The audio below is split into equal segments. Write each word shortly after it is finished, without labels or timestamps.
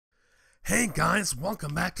Hey guys,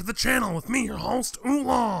 welcome back to the channel with me, your host,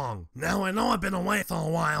 Oolong. Now I know I've been away for a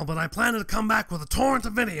while, but I plan to come back with a torrent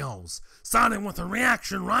of videos, starting with a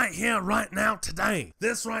reaction right here, right now, today.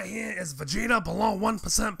 This right here is Vegeta below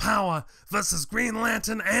 1% power versus Green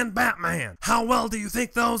Lantern and Batman. How well do you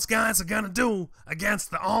think those guys are gonna do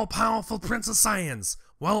against the all-powerful Prince of Saiyans?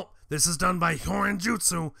 Well, this is done by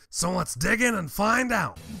Hyourinjutsu, so let's dig in and find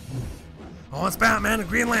out. Oh, it's Batman and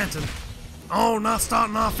Green Lantern. Oh, not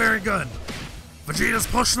starting off very good. Vegeta's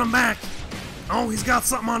pushing him back. Oh, he's got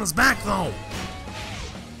something on his back, though.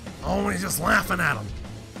 Oh, and he's just laughing at him.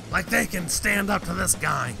 Like they can stand up to this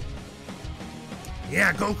guy.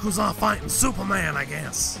 Yeah, Goku's off fighting Superman, I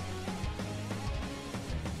guess.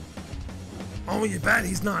 Oh, you bet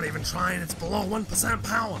he's not even trying. It's below 1%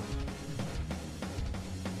 power.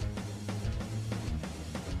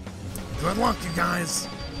 Good luck, you guys.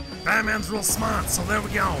 Batman's real smart, so there we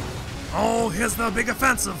go. Oh, here's the big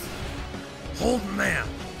offensive. Holding there.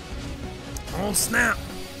 Oh, snap.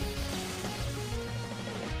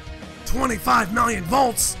 25 million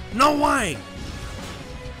volts? No way!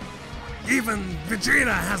 Even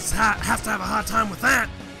Vegeta has to have a hard time with that.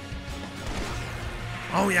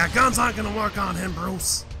 Oh yeah, guns aren't gonna work on him,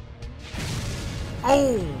 Bruce.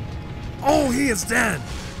 Oh! Oh, he is dead.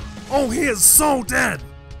 Oh, he is so dead.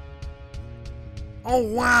 Oh,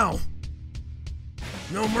 wow.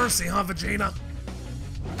 No mercy, huh, Vegeta?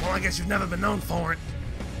 Well, I guess you've never been known for it.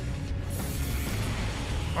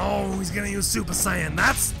 Oh, he's gonna use Super Saiyan.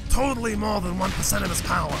 That's totally more than 1% of his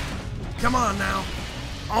power. Come on now.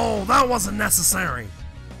 Oh, that wasn't necessary.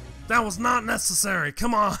 That was not necessary.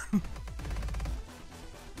 Come on.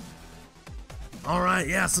 Alright,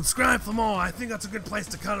 yeah, subscribe for more. I think that's a good place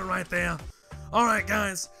to cut it right there. Alright,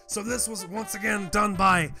 guys. So this was once again done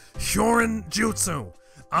by Hyourinjutsu.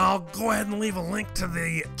 I'll go ahead and leave a link to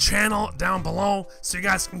the channel down below so you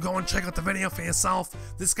guys can go and check out the video for yourself.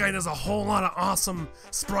 This guy does a whole lot of awesome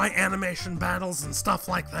sprite animation battles and stuff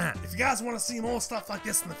like that. If you guys want to see more stuff like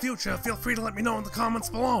this in the future, feel free to let me know in the comments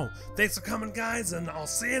below. Thanks for coming, guys, and I'll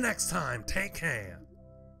see you next time. Take care.